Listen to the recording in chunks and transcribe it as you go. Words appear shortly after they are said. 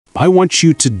I want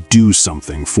you to do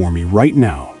something for me right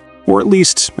now, or at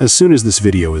least as soon as this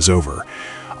video is over.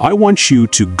 I want you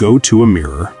to go to a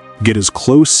mirror, get as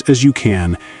close as you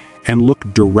can, and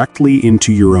look directly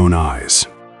into your own eyes.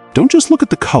 Don't just look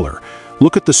at the color,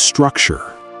 look at the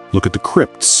structure. Look at the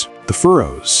crypts, the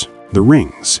furrows, the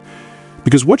rings.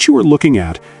 Because what you are looking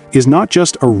at is not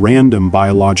just a random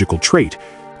biological trait,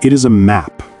 it is a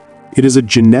map. It is a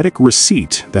genetic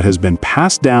receipt that has been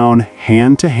passed down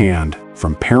hand to hand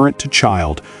from parent to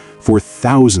child for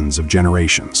thousands of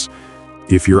generations.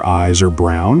 If your eyes are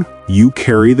brown, you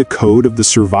carry the code of the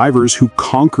survivors who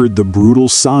conquered the brutal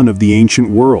sun of the ancient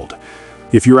world.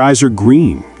 If your eyes are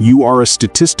green, you are a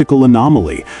statistical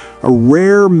anomaly, a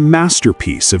rare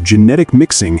masterpiece of genetic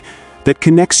mixing that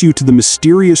connects you to the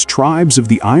mysterious tribes of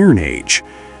the Iron Age.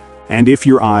 And if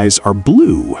your eyes are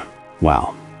blue,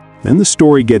 well, then the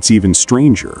story gets even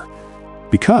stranger.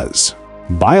 Because,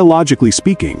 biologically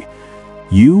speaking,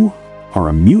 you are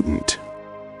a mutant.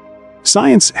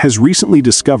 Science has recently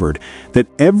discovered that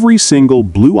every single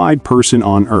blue-eyed person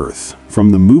on Earth, from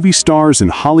the movie stars in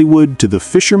Hollywood to the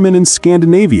fishermen in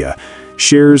Scandinavia,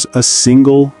 shares a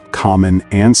single common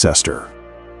ancestor.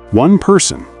 One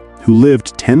person who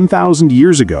lived 10,000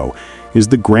 years ago is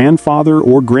the grandfather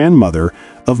or grandmother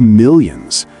of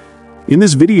millions. In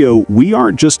this video, we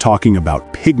aren't just talking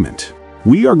about pigment.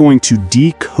 We are going to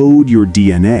decode your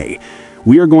DNA.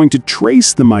 We are going to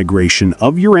trace the migration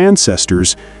of your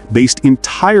ancestors based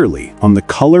entirely on the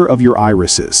color of your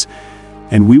irises.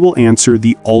 And we will answer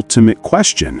the ultimate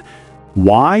question: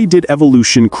 why did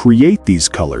evolution create these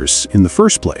colors in the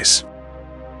first place?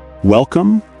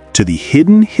 Welcome to the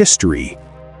hidden history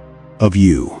of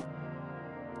you.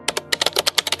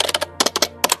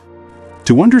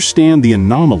 To understand the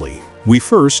anomaly, we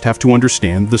first have to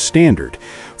understand the standard.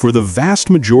 For the vast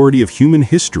majority of human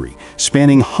history,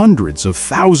 spanning hundreds of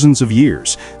thousands of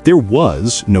years, there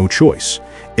was no choice.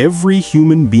 Every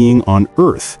human being on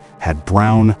Earth had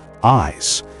brown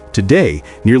eyes. Today,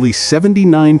 nearly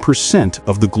 79%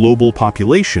 of the global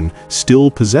population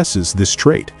still possesses this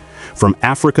trait. From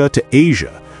Africa to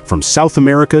Asia, from South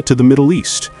America to the Middle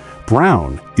East,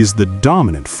 brown is the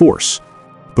dominant force.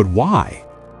 But why?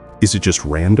 Is it just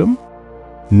random?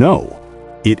 No,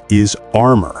 it is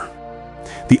armor.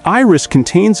 The iris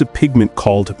contains a pigment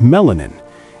called melanin.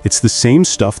 It's the same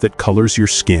stuff that colors your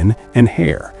skin and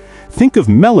hair. Think of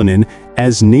melanin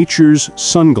as nature's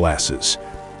sunglasses.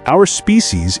 Our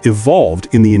species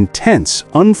evolved in the intense,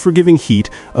 unforgiving heat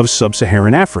of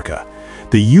sub-Saharan Africa.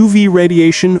 The UV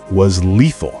radiation was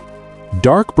lethal.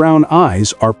 Dark brown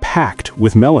eyes are packed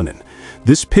with melanin.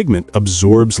 This pigment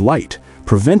absorbs light,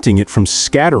 preventing it from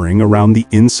scattering around the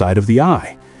inside of the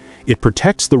eye. It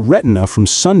protects the retina from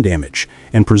sun damage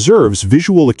and preserves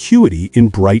visual acuity in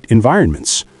bright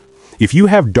environments. If you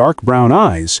have dark brown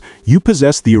eyes, you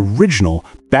possess the original,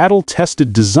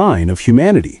 battle-tested design of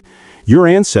humanity. Your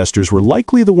ancestors were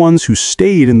likely the ones who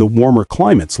stayed in the warmer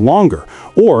climates longer,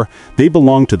 or they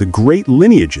belonged to the great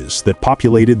lineages that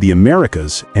populated the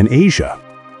Americas and Asia.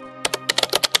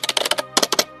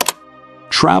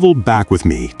 Travel back with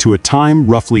me to a time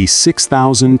roughly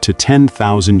 6,000 to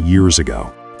 10,000 years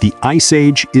ago. The Ice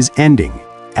Age is ending.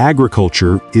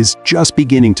 Agriculture is just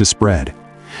beginning to spread.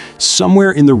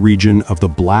 Somewhere in the region of the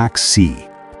Black Sea,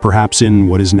 perhaps in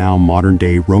what is now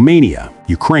modern-day Romania,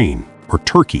 Ukraine, or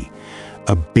Turkey,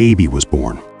 a baby was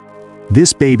born.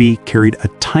 This baby carried a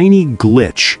tiny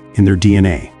glitch in their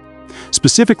DNA,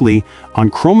 specifically on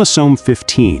chromosome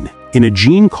 15 in a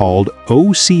gene called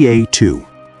OCA2.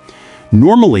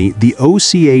 Normally, the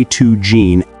OCA2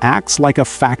 gene acts like a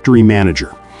factory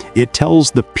manager. It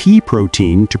tells the P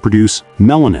protein to produce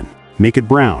melanin, make it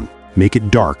brown, make it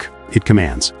dark, it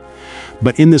commands.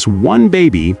 But in this one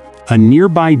baby, a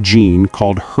nearby gene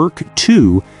called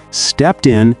HERC2 stepped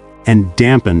in and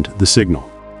dampened the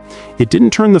signal. It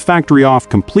didn't turn the factory off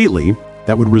completely.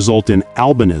 That would result in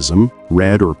albinism,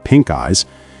 red or pink eyes.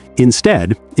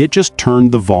 Instead, it just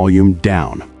turned the volume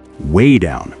down, way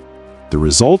down. The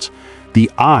result?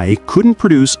 The eye couldn't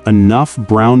produce enough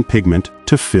brown pigment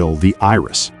to fill the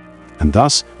iris, and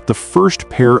thus the first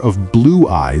pair of blue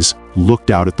eyes looked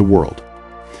out at the world.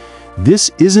 This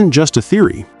isn't just a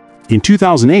theory. In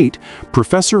 2008,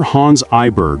 Professor Hans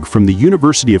Eyberg from the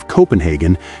University of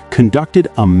Copenhagen conducted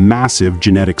a massive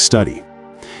genetic study.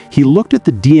 He looked at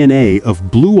the DNA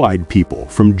of blue-eyed people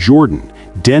from Jordan,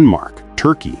 Denmark,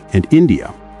 Turkey, and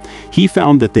India. He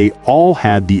found that they all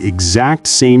had the exact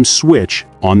same switch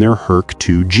on their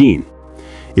HERC2 gene.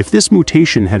 If this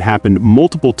mutation had happened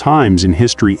multiple times in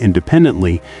history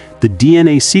independently, the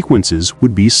DNA sequences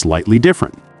would be slightly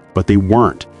different. But they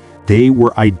weren't. They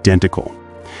were identical.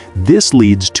 This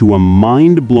leads to a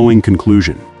mind-blowing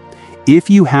conclusion. If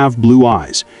you have blue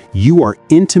eyes, you are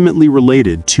intimately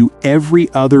related to every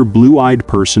other blue-eyed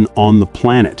person on the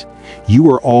planet. You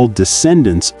are all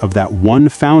descendants of that one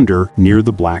founder near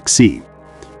the Black Sea.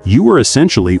 You are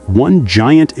essentially one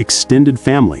giant extended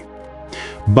family.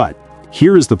 But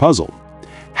here is the puzzle.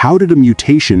 How did a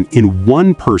mutation in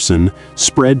one person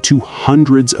spread to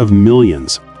hundreds of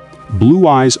millions? Blue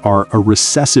eyes are a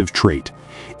recessive trait.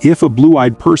 If a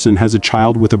blue-eyed person has a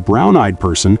child with a brown-eyed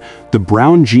person, the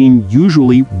brown gene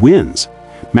usually wins.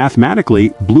 Mathematically,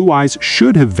 blue eyes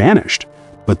should have vanished,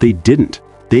 but they didn't.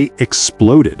 They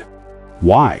exploded.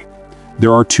 Why?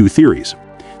 There are two theories.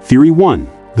 Theory 1,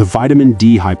 the vitamin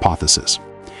D hypothesis.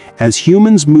 As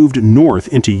humans moved north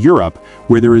into Europe,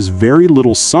 where there is very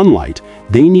little sunlight,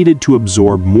 they needed to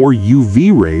absorb more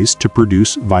UV rays to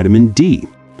produce vitamin D.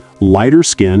 Lighter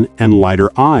skin and lighter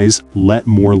eyes let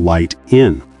more light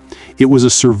in. It was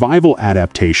a survival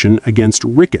adaptation against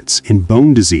rickets and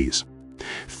bone disease.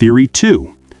 Theory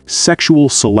 2, sexual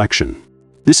selection.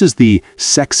 This is the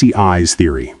sexy eyes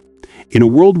theory. In a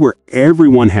world where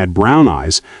everyone had brown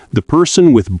eyes, the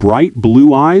person with bright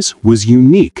blue eyes was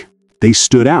unique. They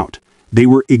stood out. They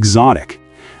were exotic.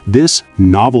 This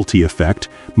novelty effect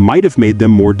might have made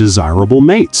them more desirable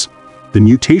mates. The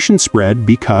mutation spread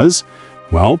because,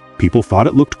 well, people thought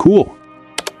it looked cool.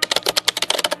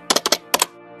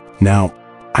 Now,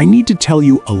 I need to tell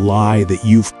you a lie that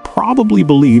you've probably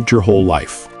believed your whole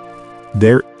life.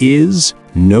 There is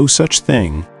no such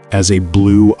thing as a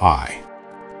blue eye.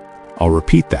 I'll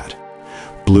repeat that.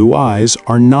 Blue eyes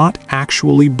are not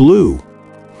actually blue.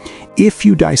 If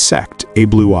you dissect a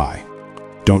blue eye,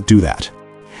 don't do that.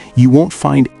 You won't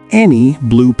find any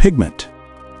blue pigment.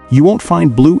 You won't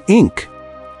find blue ink.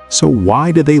 So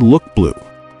why do they look blue?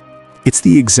 It's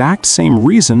the exact same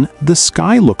reason the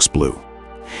sky looks blue.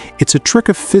 It's a trick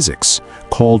of physics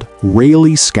called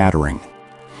Rayleigh scattering.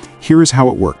 Here is how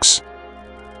it works.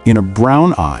 In a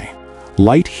brown eye,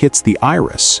 light hits the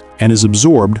iris and is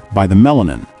absorbed by the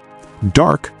melanin.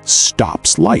 Dark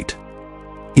stops light.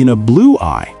 In a blue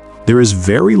eye, there is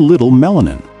very little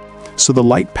melanin, so the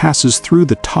light passes through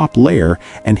the top layer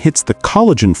and hits the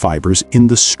collagen fibers in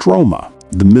the stroma,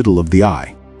 the middle of the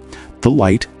eye. The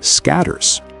light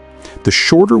scatters. The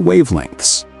shorter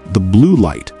wavelengths, the blue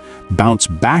light, bounce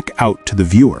back out to the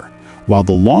viewer, while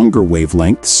the longer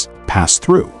wavelengths pass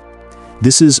through.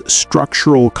 This is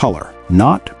structural color,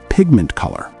 not pigment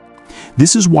color.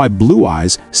 This is why blue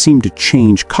eyes seem to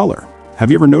change color.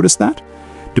 Have you ever noticed that?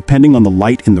 Depending on the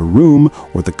light in the room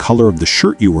or the color of the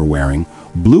shirt you were wearing,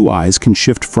 blue eyes can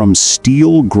shift from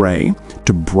steel gray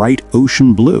to bright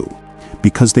ocean blue,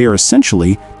 because they are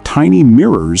essentially tiny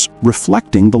mirrors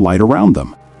reflecting the light around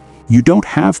them. You don't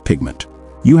have pigment.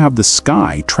 You have the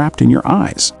sky trapped in your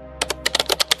eyes.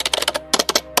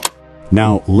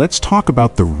 Now, let's talk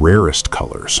about the rarest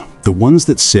colors, the ones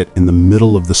that sit in the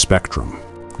middle of the spectrum.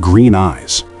 Green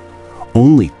eyes.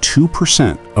 Only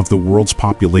 2% of the world's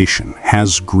population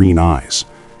has green eyes.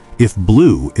 If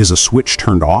blue is a switch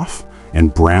turned off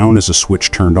and brown is a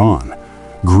switch turned on,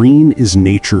 green is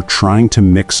nature trying to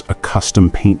mix a custom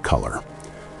paint color.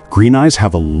 Green eyes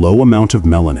have a low amount of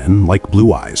melanin, like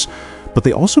blue eyes, but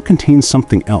they also contain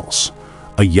something else,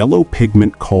 a yellow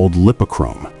pigment called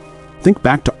lipochrome. Think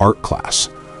back to art class.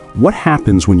 What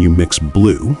happens when you mix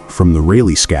blue, from the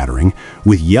Rayleigh scattering,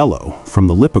 with yellow, from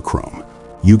the lipochrome?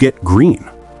 You get green.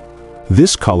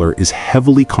 This color is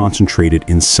heavily concentrated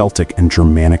in Celtic and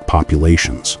Germanic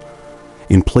populations.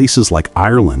 In places like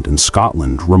Ireland and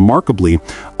Scotland, remarkably,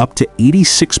 up to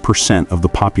 86% of the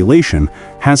population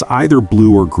has either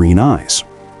blue or green eyes.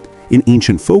 In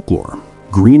ancient folklore,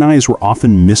 green eyes were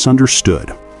often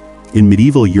misunderstood. In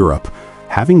medieval Europe,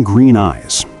 having green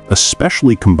eyes,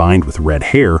 especially combined with red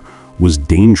hair, was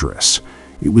dangerous.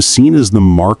 It was seen as the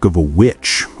mark of a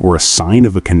witch or a sign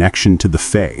of a connection to the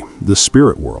Fae, the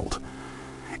spirit world.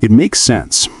 It makes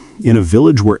sense. In a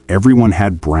village where everyone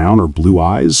had brown or blue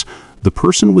eyes, the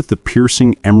person with the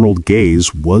piercing emerald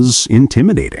gaze was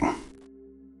intimidating.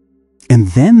 And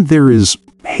then there is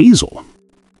hazel.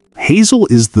 Hazel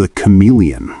is the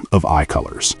chameleon of eye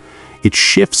colors. It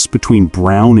shifts between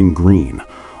brown and green,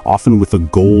 often with a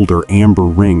gold or amber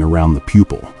ring around the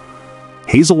pupil.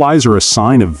 Hazel eyes are a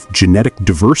sign of genetic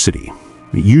diversity.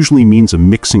 It usually means a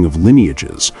mixing of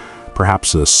lineages,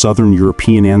 perhaps a Southern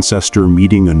European ancestor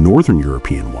meeting a Northern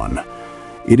European one.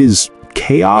 It is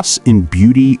chaos and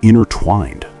beauty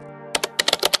intertwined.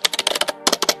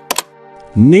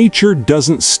 Nature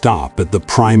doesn't stop at the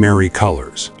primary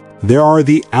colors. There are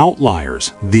the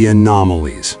outliers, the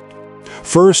anomalies.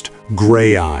 First,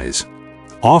 gray eyes.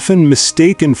 Often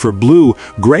mistaken for blue,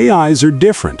 gray eyes are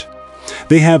different.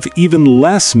 They have even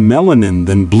less melanin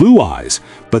than blue eyes,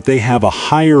 but they have a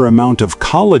higher amount of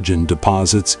collagen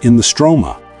deposits in the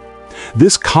stroma.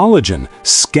 This collagen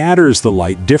scatters the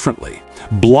light differently,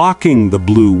 blocking the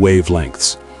blue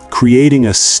wavelengths, creating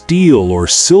a steel or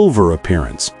silver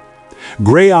appearance.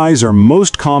 Gray eyes are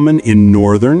most common in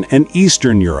Northern and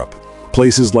Eastern Europe,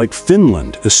 places like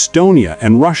Finland, Estonia,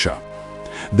 and Russia.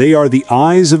 They are the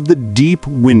eyes of the deep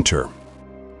winter.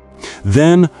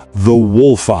 Then the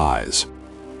wolf eyes.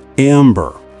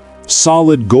 Amber,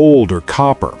 solid gold or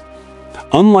copper.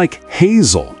 Unlike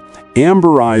hazel,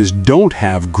 amber eyes don't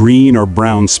have green or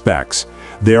brown specks.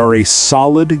 They are a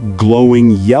solid,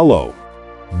 glowing yellow.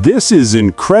 This is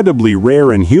incredibly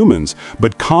rare in humans,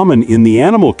 but common in the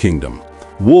animal kingdom.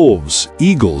 Wolves,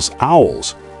 eagles,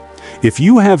 owls. If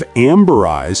you have amber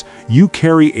eyes, you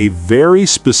carry a very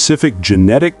specific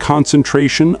genetic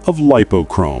concentration of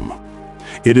lipochrome.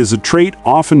 It is a trait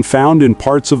often found in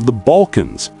parts of the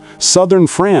Balkans, southern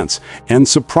France, and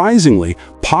surprisingly,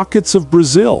 pockets of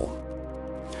Brazil.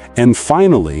 And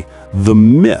finally, the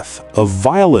myth of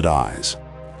violet eyes.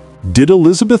 Did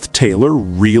Elizabeth Taylor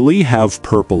really have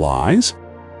purple eyes?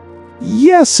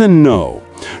 Yes and no.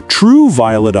 True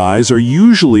violet eyes are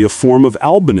usually a form of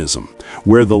albinism,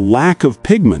 where the lack of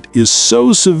pigment is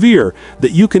so severe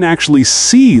that you can actually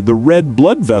see the red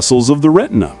blood vessels of the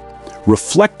retina,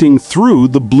 reflecting through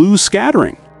the blue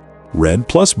scattering. Red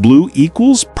plus blue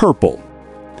equals purple.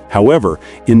 However,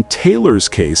 in Taylor's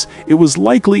case, it was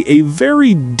likely a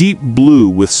very deep blue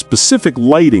with specific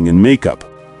lighting and makeup.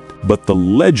 But the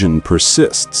legend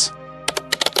persists.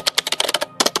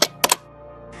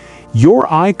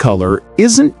 Your eye color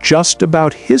isn't just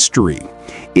about history,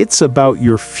 it's about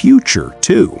your future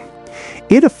too.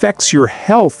 It affects your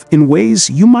health in ways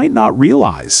you might not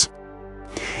realize.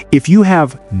 If you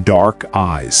have dark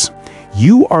eyes,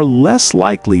 you are less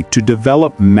likely to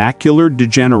develop macular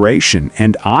degeneration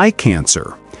and eye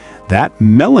cancer. That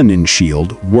melanin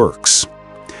shield works.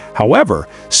 However,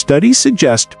 studies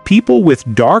suggest people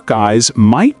with dark eyes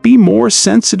might be more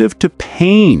sensitive to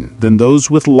pain than those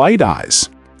with light eyes.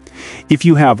 If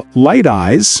you have light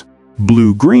eyes,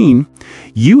 blue-green,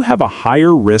 you have a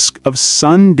higher risk of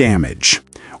sun damage.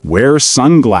 Wear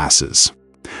sunglasses.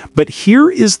 But here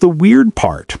is the weird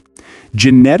part.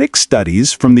 Genetic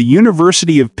studies from the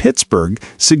University of Pittsburgh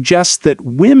suggest that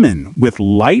women with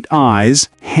light eyes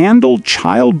handle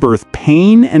childbirth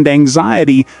pain and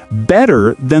anxiety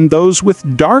better than those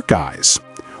with dark eyes.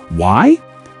 Why?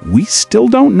 We still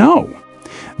don't know.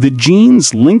 The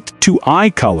genes linked to eye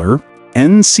color,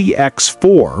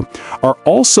 NCX4, are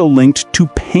also linked to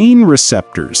pain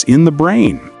receptors in the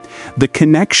brain. The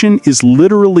connection is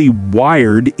literally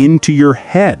wired into your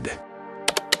head.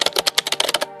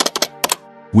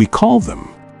 We call them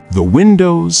the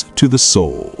windows to the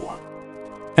soul.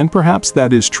 And perhaps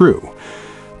that is true,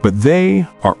 but they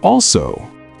are also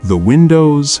the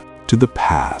windows to the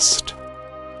past.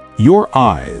 Your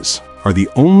eyes are the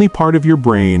only part of your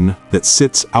brain that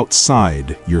sits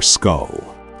outside your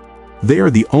skull. They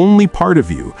are the only part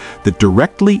of you that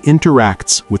directly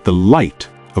interacts with the light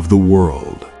of the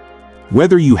world.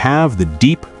 Whether you have the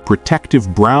deep,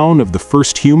 protective brown of the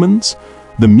first humans,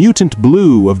 the mutant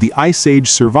blue of the Ice Age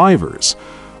survivors,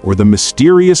 or the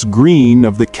mysterious green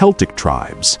of the Celtic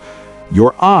tribes,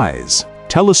 your eyes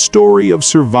tell a story of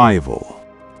survival.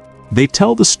 They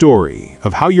tell the story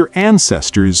of how your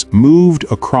ancestors moved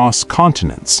across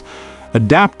continents,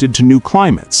 adapted to new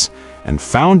climates, and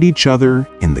found each other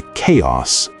in the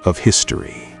chaos of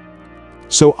history.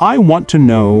 So I want to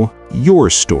know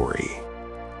your story.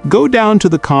 Go down to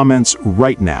the comments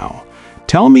right now.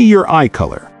 Tell me your eye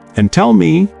color, and tell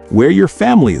me where your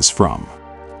family is from.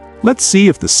 Let's see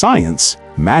if the science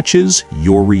matches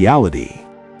your reality.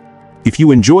 If you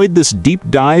enjoyed this deep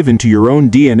dive into your own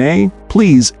DNA,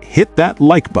 please hit that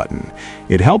like button.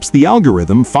 It helps the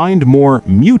algorithm find more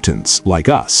mutants like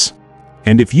us.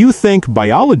 And if you think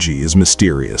biology is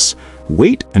mysterious,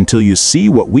 wait until you see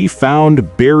what we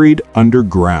found buried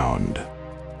underground.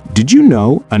 Did you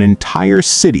know an entire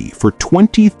city for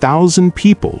 20,000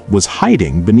 people was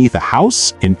hiding beneath a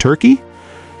house in Turkey?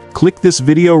 Click this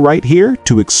video right here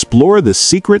to explore the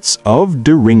secrets of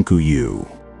Derinkuyu.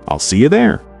 I'll see you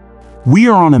there. We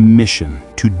are on a mission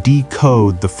to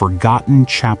decode the forgotten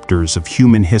chapters of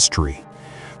human history,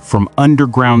 from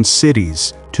underground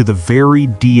cities to the very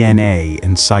DNA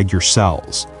inside your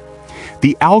cells.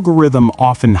 The algorithm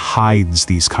often hides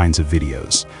these kinds of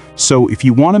videos, so if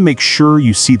you want to make sure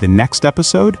you see the next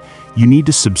episode, you need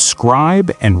to subscribe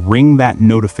and ring that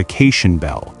notification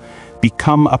bell.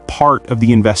 Become a part of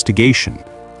the investigation.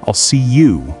 I'll see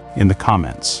you in the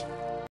comments.